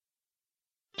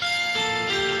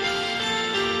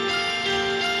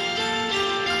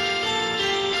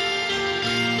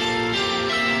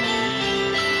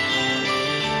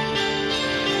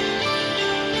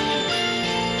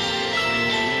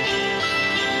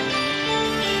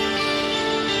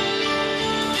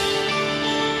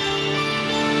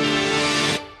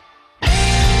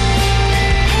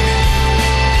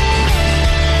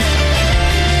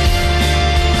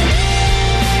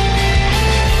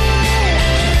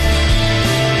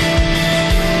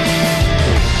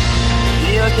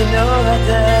果て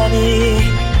に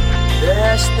出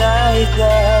したいた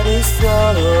理想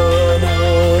の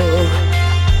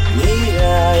未来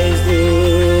図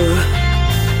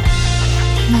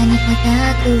何かが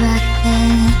加わって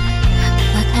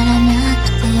わからなく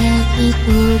て一人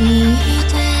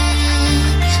で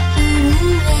震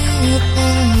えて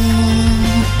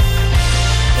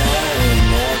あ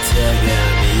なたが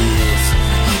見えず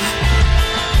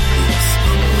いつ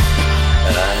も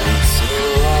愛想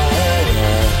笑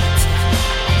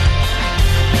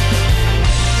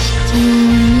君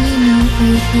の腕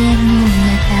の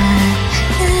中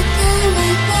抱か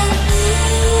れてい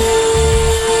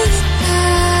た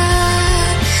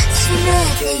全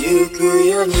てゆく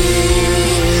ように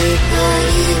恋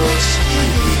をして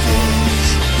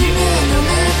夢の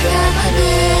中まで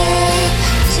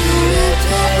連れて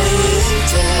行っ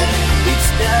ていつ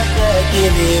だって君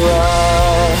は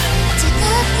いつだ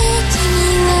って君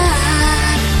は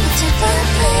いつだっ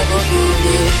て僕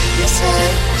に優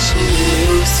しい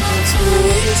嘘つ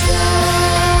いた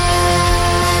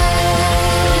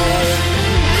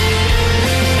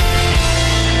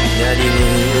何も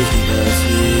言わず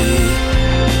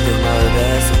戸惑わ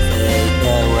せていた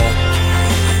わけ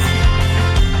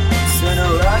その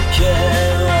わけ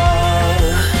は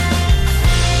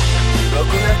僕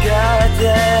が勝手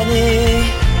に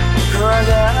怖が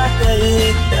って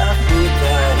いた二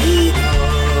人の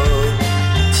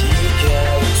違い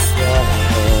さ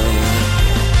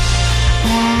抱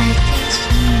きし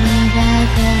められ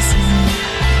ずに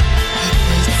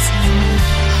いつも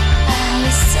愛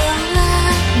想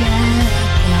笑っ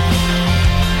て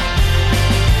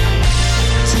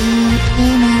消え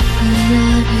ない夜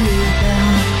を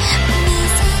目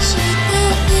指して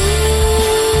い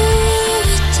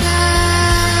た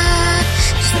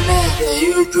冷めて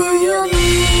ゆくように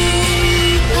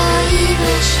恋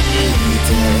をし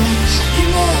て夢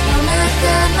の中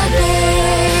まで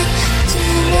連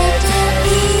れて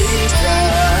行った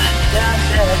だっ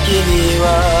て君は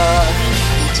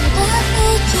いつだって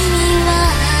君は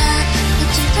い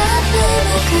つだって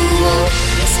僕を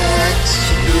優し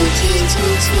く傷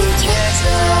つけ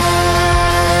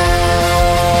た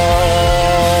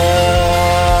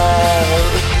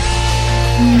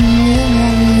見えな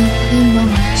い気持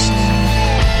ち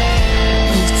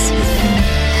いつも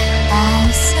愛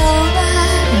想笑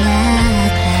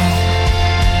って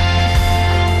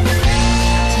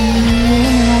消え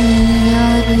ない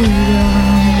夜を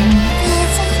目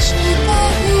指してい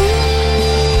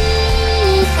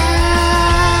た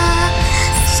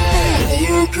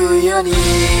ゆくように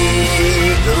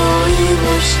恋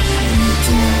をして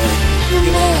夢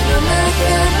の中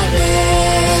まで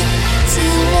連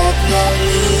れて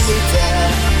行った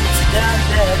だっ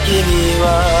て君は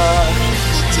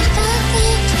いつだって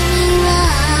君は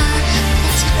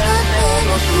いつだって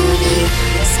僕に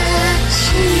優し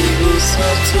い嘘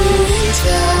ついた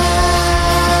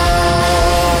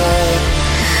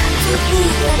時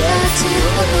が経つ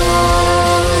ほど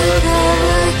遠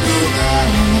くな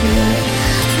る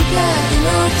二人の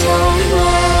距離は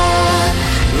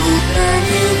歌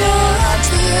になっ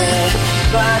て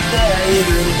待っている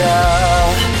んだ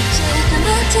ずっと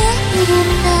待っている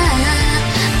んだ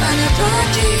あの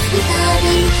時二人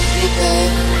見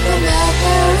て